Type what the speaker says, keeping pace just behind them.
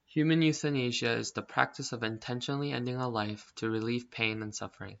Human euthanasia is the practice of intentionally ending a life to relieve pain and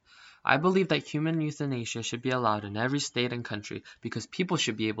suffering. I believe that human euthanasia should be allowed in every state and country because people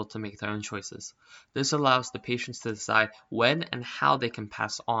should be able to make their own choices. This allows the patients to decide when and how they can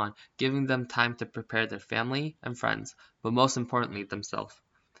pass on, giving them time to prepare their family and friends, but most importantly themselves.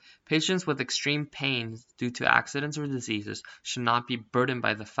 Patients with extreme pain due to accidents or diseases should not be burdened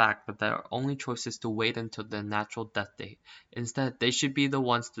by the fact that their only choice is to wait until their natural death date. Instead, they should be the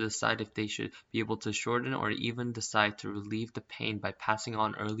ones to decide if they should be able to shorten or even decide to relieve the pain by passing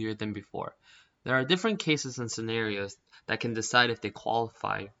on earlier than before. There are different cases and scenarios that can decide if they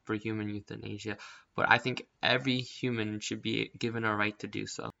qualify for human euthanasia, but I think every human should be given a right to do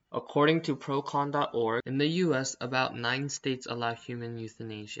so. According to Procon.org, in the US, about 9 states allow human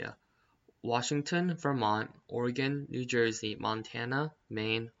euthanasia: Washington, Vermont, Oregon, New Jersey, Montana,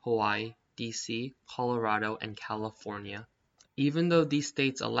 Maine, Hawaii, DC, Colorado, and California. Even though these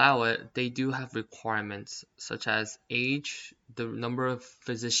states allow it, they do have requirements such as age, the number of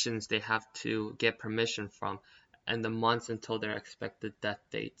physicians they have to get permission from, and the months until their expected death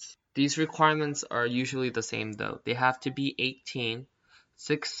dates. These requirements are usually the same though. They have to be 18,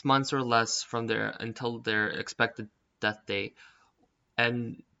 6 months or less from until their expected death date,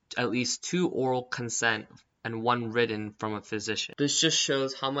 and at least 2 oral consent and 1 written from a physician. This just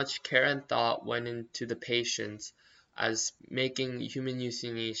shows how much care and thought went into the patients as making human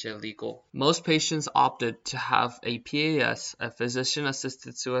euthanasia legal. Most patients opted to have a PAS, a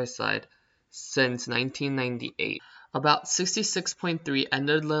physician-assisted suicide, since 1998. About 66.3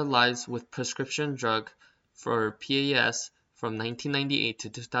 ended their lives with prescription drug for PAS from 1998 to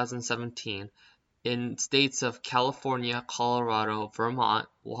 2017, in states of California, Colorado, Vermont,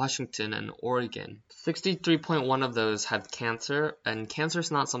 Washington, and Oregon. 63.1 of those had cancer, and cancer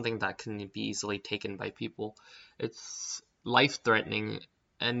is not something that can be easily taken by people. It's life-threatening,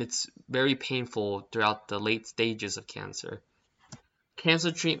 and it's very painful throughout the late stages of cancer.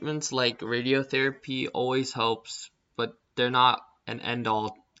 Cancer treatments like radiotherapy always helps, but they're not an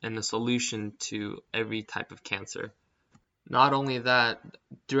end-all and a solution to every type of cancer. Not only that,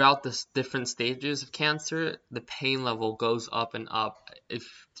 throughout the different stages of cancer, the pain level goes up and up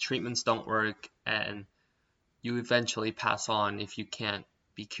if treatments don't work, and you eventually pass on if you can't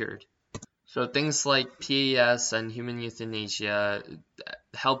be cured. So things like PAS and human euthanasia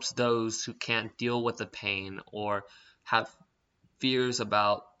helps those who can't deal with the pain or have fears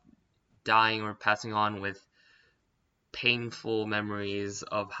about dying or passing on with painful memories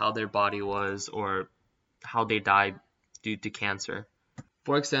of how their body was or how they died due to cancer.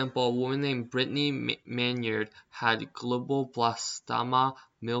 For example, a woman named Brittany Maynard had glioblastoma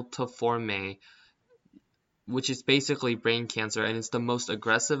multiforme, which is basically brain cancer, and it's the most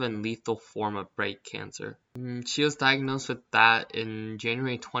aggressive and lethal form of brain cancer. She was diagnosed with that in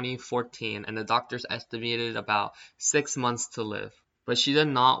January 2014, and the doctors estimated about 6 months to live. But she did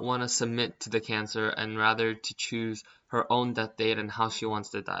not want to submit to the cancer and rather to choose her own death date and how she wants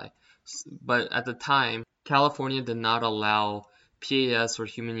to die. But at the time, California did not allow PAS or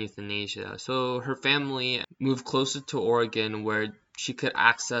human euthanasia, so her family moved closer to Oregon where she could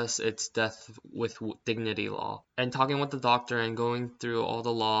access its death with dignity law. And talking with the doctor and going through all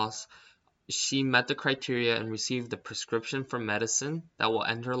the laws, she met the criteria and received the prescription for medicine that will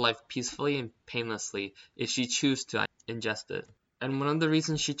end her life peacefully and painlessly if she chooses to ingest it. And one of the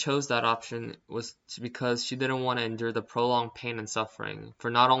reasons she chose that option was because she didn't want to endure the prolonged pain and suffering for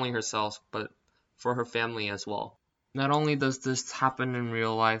not only herself, but for her family as well. Not only does this happen in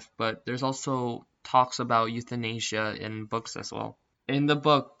real life, but there's also talks about euthanasia in books as well. In the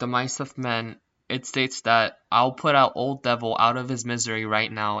book, The Mice of Men, it states that I'll put out old devil out of his misery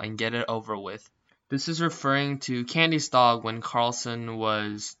right now and get it over with. This is referring to Candy's dog when Carlson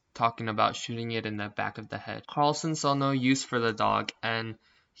was talking about shooting it in the back of the head. Carlson saw no use for the dog, and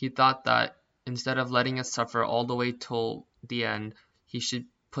he thought that instead of letting it suffer all the way till the end, he should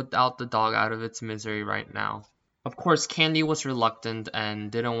put out the dog out of its misery right now. Of course, Candy was reluctant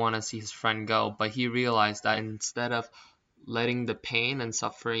and didn't want to see his friend go, but he realized that instead of letting the pain and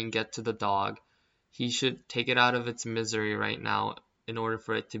suffering get to the dog, he should take it out of its misery right now in order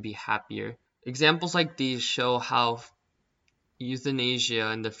for it to be happier. Examples like these show how euthanasia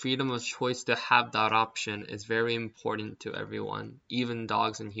and the freedom of choice to have that option is very important to everyone, even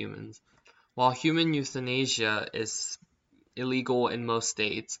dogs and humans. While human euthanasia is illegal in most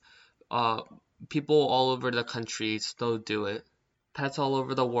states, people all over the country still do it. Pets all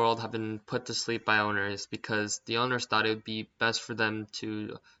over the world have been put to sleep by owners because the owners thought it would be best for them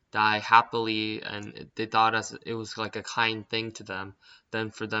to die happily, and they thought as it was like a kind thing to them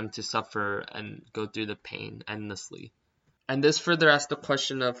than for them to suffer and go through the pain endlessly. And this further asks the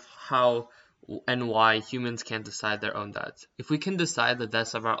question of how and why humans can't decide their own deaths. If we can decide the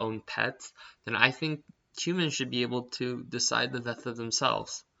deaths of our own pets, then I think humans should be able to decide the death of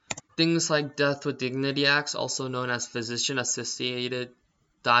themselves. Things like Death with Dignity Acts, also known as physician-assisted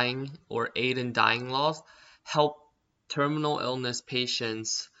dying or aid in dying laws, help terminal illness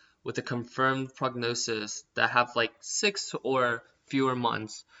patients with a confirmed prognosis that have like 6 or fewer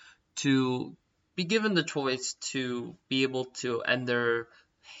months to be given the choice to be able to end their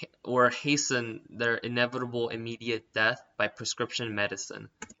or hasten their inevitable immediate death by prescription medicine.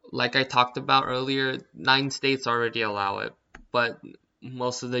 Like I talked about earlier, 9 states already allow it, but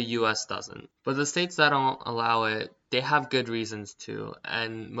most of the US doesn't. But the states that don't allow it, they have good reasons to,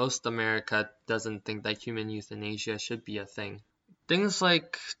 and most America doesn't think that human euthanasia should be a thing. Things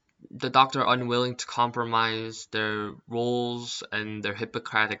like the doctor unwilling to compromise their roles and their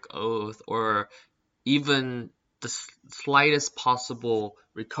Hippocratic oath, or even the slightest possible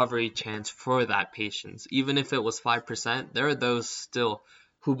recovery chance for that patient. Even if it was 5%, there are those still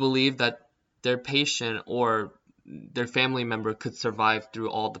who believe that their patient or their family member could survive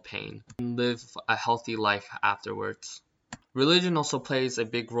through all the pain and live a healthy life afterwards. Religion also plays a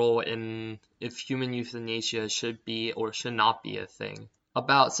big role in if human euthanasia should be or should not be a thing.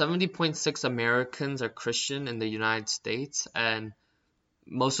 About 70.6 Americans are Christian in the United States, and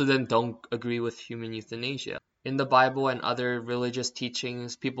most of them don't agree with human euthanasia. In the Bible and other religious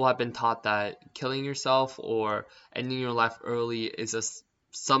teachings, people have been taught that killing yourself or ending your life early is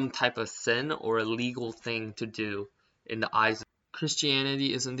some type of sin or a legal thing to do in the eyes of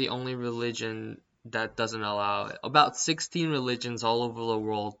Christianity. Isn't the only religion that doesn't allow it. About 16 religions all over the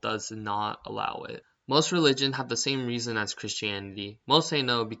world does not allow it. Most religions have the same reason as Christianity. Most say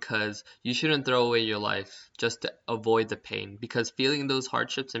no because you shouldn't throw away your life just to avoid the pain, because feeling those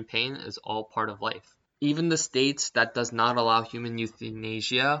hardships and pain is all part of life. Even the states that does not allow human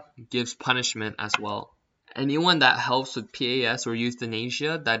euthanasia gives punishment as well. Anyone that helps with PAS or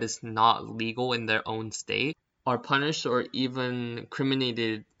euthanasia that is not legal in their own state are punished or even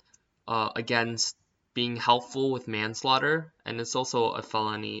incriminated against being helpful with manslaughter, and it's also a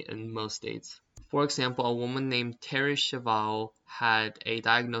felony in most states. For example, a woman named Terri Schiavo had a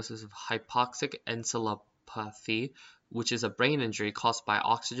diagnosis of hypoxic encephalopathy, which is a brain injury caused by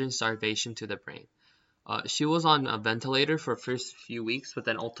oxygen starvation to the brain. She was on a ventilator for the first few weeks, but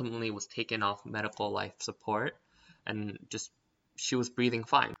then ultimately was taken off medical life support, and she was breathing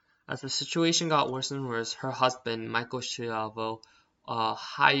fine. As the situation got worse and worse, her husband, Michael Schiavo,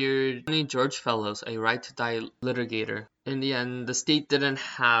 hired Tony George Fellows, a right to die litigator. In the end, the state didn't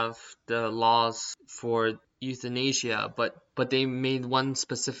have the laws for euthanasia, but they made one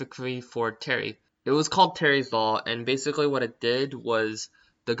specifically for Terry. It was called Terry's Law, and basically what it did was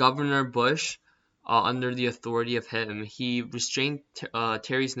the Governor Bush, under the authority of him, he restrained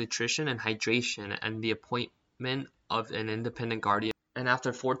Terry's nutrition and hydration and the appointment of an independent guardian. And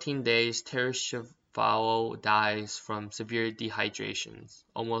after 14 days, Terry Schiavo dies from severe dehydration,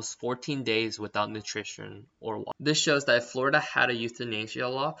 almost 14 days without nutrition or water. This shows that if Florida had a euthanasia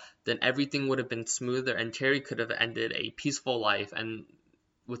law, then everything would have been smoother and Terry could have ended a peaceful life and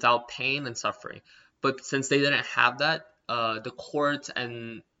without pain and suffering. But since they didn't have that, the courts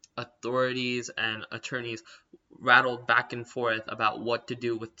and authorities and attorneys rattled back and forth about what to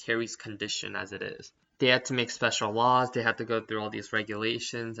do with Terry's condition as it is. They had to make special laws, they had to go through all these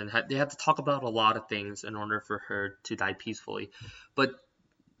regulations, and they had to talk about a lot of things in order for her to die peacefully. But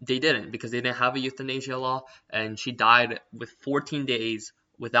they didn't, because they didn't have a euthanasia law, and she died with 14 days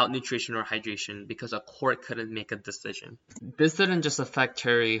without nutrition or hydration because a court couldn't make a decision. This didn't just affect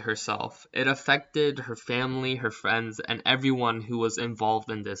Terry herself. It affected her family, her friends, and everyone who was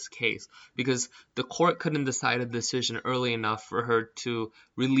involved in this case, because the court couldn't decide a decision early enough for her to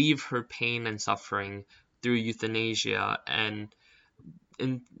relieve her pain and suffering through euthanasia, and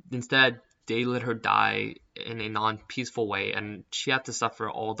instead they let her die in a non-peaceful way, and she had to suffer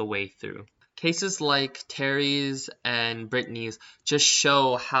all the way through. Cases like Terry's and Brittany's just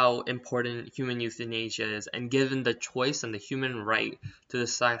show how important human euthanasia is, and given the choice and the human right to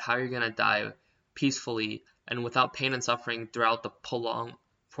decide how you're going to die peacefully and without pain and suffering throughout the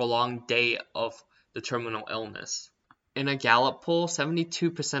prolonged day of the terminal illness. In a Gallup poll,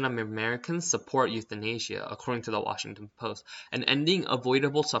 72% of Americans support euthanasia, according to the Washington Post. And ending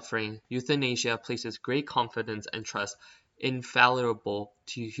avoidable suffering, euthanasia places great confidence and trust infallible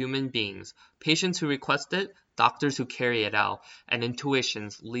to human beings, patients who request it, doctors who carry it out, and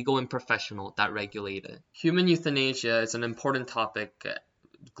intuitions, legal and professional, that regulate it. Human euthanasia is an important topic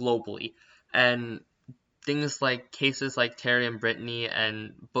globally, and things like cases like Terry and Brittany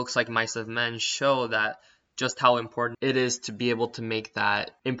and books like Mice of Men show that just how important it is to be able to make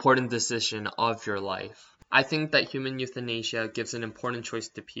that important decision of your life. I think that human euthanasia gives an important choice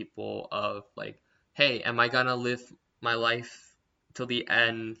to people of like, hey, am I gonna live my life till the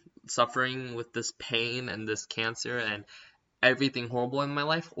end suffering with this pain and this cancer and everything horrible in my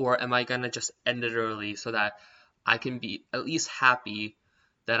life, or am I gonna just end it early so that I can be at least happy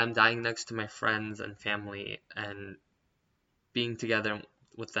that I'm dying next to my friends and family, and being together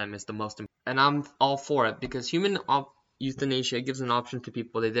with them is the most important. And I'm all for it because euthanasia gives an option to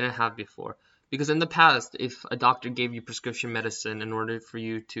people they didn't have before. Because in the past, if a doctor gave you prescription medicine in order for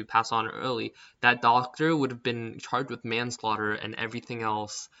you to pass on early, that doctor would have been charged with manslaughter and everything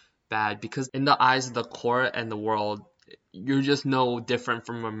else bad. Because in the eyes of the court and the world, you're just no different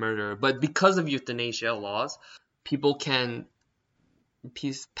from a murderer. But because of euthanasia laws, people can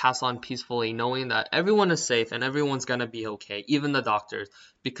pass on peacefully, knowing that everyone is safe and everyone's gonna be okay, even the doctors,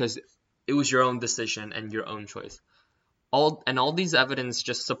 because it was your own decision and your own choice. All these evidence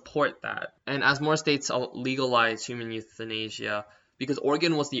just support that. And as more states legalize human euthanasia, because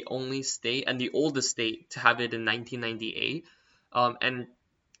Oregon was the only state and the oldest state to have it in 1998, and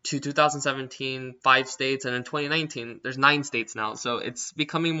to 2017, 5 states, and in 2019, there's 9 states now. So it's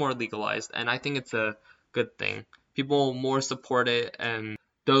becoming more legalized, and I think it's a good thing. People more support it, and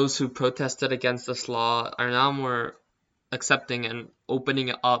those who protested against this law are now more accepting and opening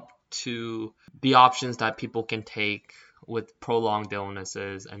it up to the options that people can take with prolonged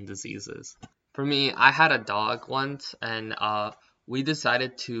illnesses and diseases. For me, I had a dog once, and we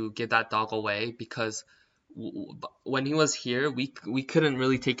decided to give that dog away because when he was here, we couldn't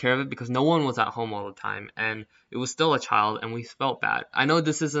really take care of it because no one was at home all the time, and it was still a child, and we felt bad. I know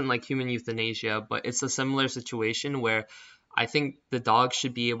this isn't like human euthanasia, but it's a similar situation where I think the dog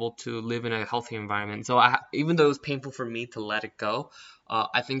should be able to live in a healthy environment. So even though it was painful for me to let it go,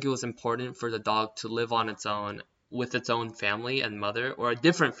 I think it was important for the dog to live on its own with its own family and mother, or a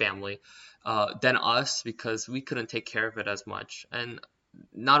different family than us, because we couldn't take care of it as much. And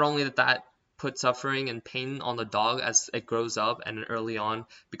not only that put suffering and pain on the dog as it grows up and early on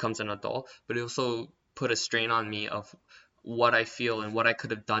becomes an adult, but it also put a strain on me of what I feel and what I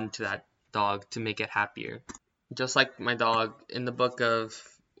could have done to that dog to make it happier. Just like my dog, in the book of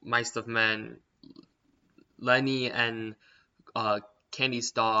Mice of Men, Lenny and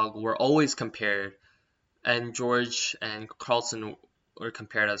Candy's dog were always compared, and George and Carlson were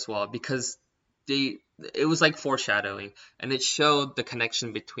compared as well, because it was like foreshadowing, and it showed the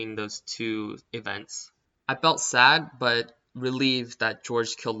connection between those two events. I felt sad but relieved that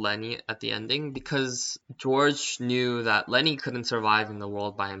George killed Lenny at the ending, because George knew that Lenny couldn't survive in the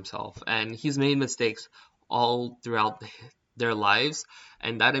world by himself, and he's made mistakes all throughout their lives,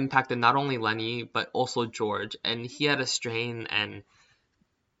 and that impacted not only Lenny but also George, and he had a strain and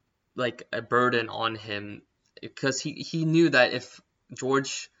like a burden on him, because he knew that if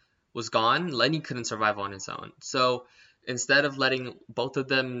George was gone, Lenny couldn't survive on his own. So instead of letting both of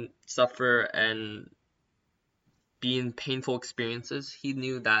them suffer and be in painful experiences, he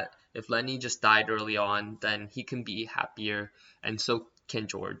knew that if Lenny just died early on, then he can be happier, and so can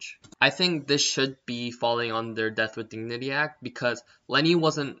George. I think this should be falling under Death with Dignity Act, because Lenny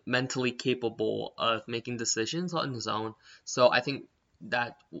wasn't mentally capable of making decisions on his own. So I think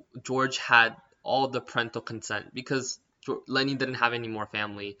that George had all the parental consent, because Lenny didn't have any more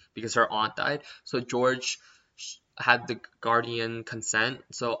family because her aunt died. So George had the guardian consent.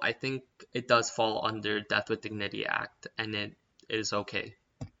 So I think it does fall under Death with Dignity Act, and it is okay.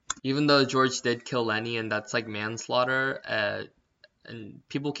 Even though George did kill Lenny, and that's like manslaughter, and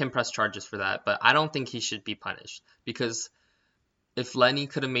people can press charges for that, but I don't think he should be punished, because if Lenny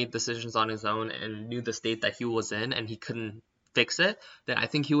could have made decisions on his own and knew the state that he was in and he couldn't fix it, then I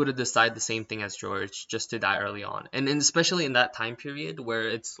think he would have decided the same thing as George, just to die early on. And especially in that time period where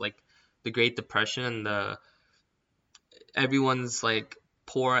it's like the Great Depression and everyone's like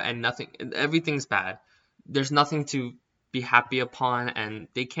poor and everything's bad. There's nothing to be happy upon, and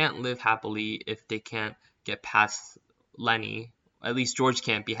they can't live happily if they can't get past Lenny. At least George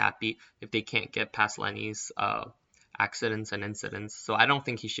can't be happy if they can't get past Lenny's accidents and incidents. So I don't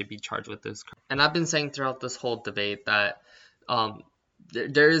think he should be charged with this. And I've been saying throughout this whole debate that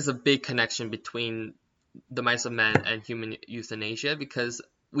there is a big connection between the Mice of Men and human euthanasia, because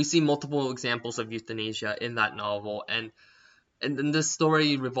we see multiple examples of euthanasia in that novel, and then this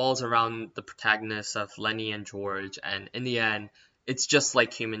story revolves around the protagonists of Lenny and George, and in the end, it's just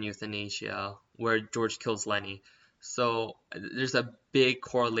like human euthanasia, where George kills Lenny. So there's a big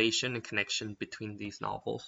correlation and connection between these novels.